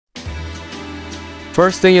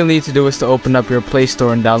First thing you'll need to do is to open up your Play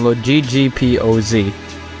Store and download GGPO-Z.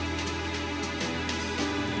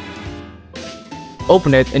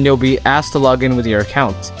 Open it and you'll be asked to log in with your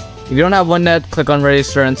account. If you don't have one yet, click on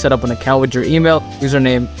register and set up an account with your email,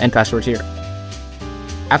 username, and password here.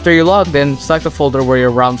 After you're logged in, select the folder where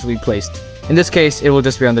your ROMs will be placed. In this case, it will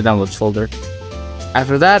just be on the downloads folder.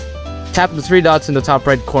 After that, tap the 3 dots in the top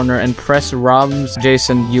right corner and press ROM's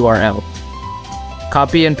JSON URL.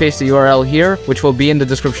 Copy and paste the URL here, which will be in the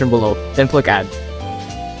description below, then click add.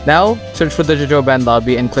 Now, search for the JoJo Band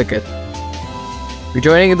lobby and click it.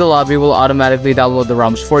 Rejoining the lobby will automatically download the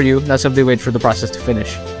ROMs for you, now simply wait for the process to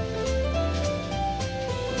finish.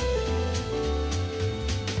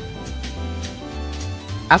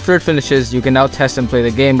 After it finishes, you can now test and play the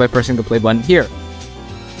game by pressing the play button here.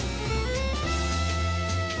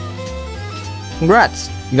 Congrats!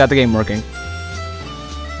 You got the game working.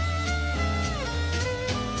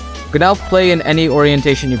 You can now play in any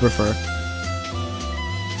orientation you prefer.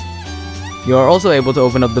 You are also able to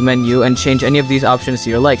open up the menu and change any of these options to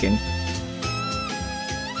your liking.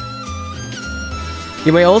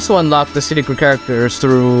 You may also unlock the secret characters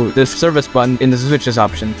through the service button in the switches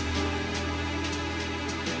option.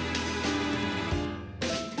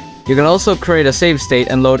 You can also create a save state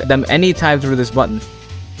and load them anytime through this button.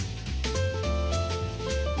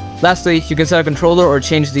 Lastly, you can set a controller or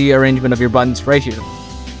change the arrangement of your buttons right here.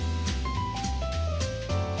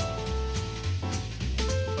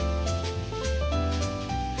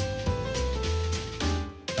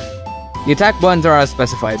 The attack buttons are as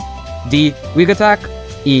specified. D, weak attack.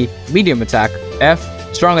 E, medium attack. F,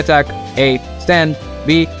 strong attack. A, stand.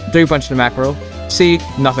 B, 3-punch the macro. C,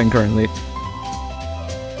 nothing currently.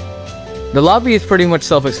 The lobby is pretty much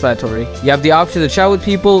self-explanatory. You have the option to chat with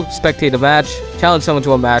people, spectate a match, challenge someone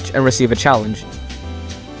to a match, and receive a challenge.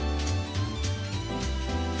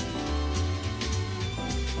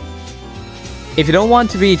 If you don't want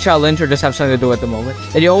to be challenged or just have something to do at the moment,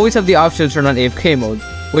 then you always have the option to turn on AFK mode,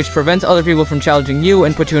 which prevents other people from challenging you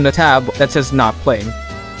and puts you in a tab that says not playing.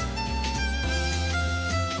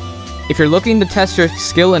 If you're looking to test your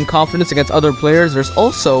skill and confidence against other players, there's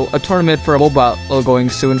also a tournament for a mobile going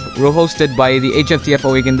soon, hosted by the HFTF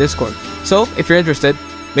Awaken Discord. So, if you're interested,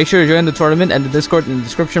 make sure to join the tournament and the Discord in the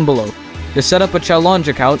description below. Just set up a challenge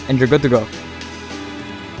account and you're good to go.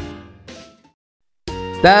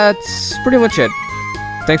 That's pretty much it.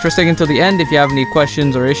 Thanks for sticking till the end. If you have any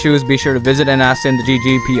questions or issues, be sure to visit and ask in the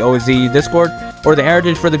GGPO-Z Discord, or the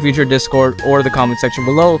Heritage for the Future Discord, or the comment section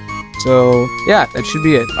below. So, yeah, that should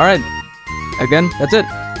be it. Alright. Again, that's it.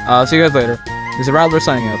 See you guys later. This is Rattler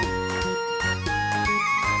signing out.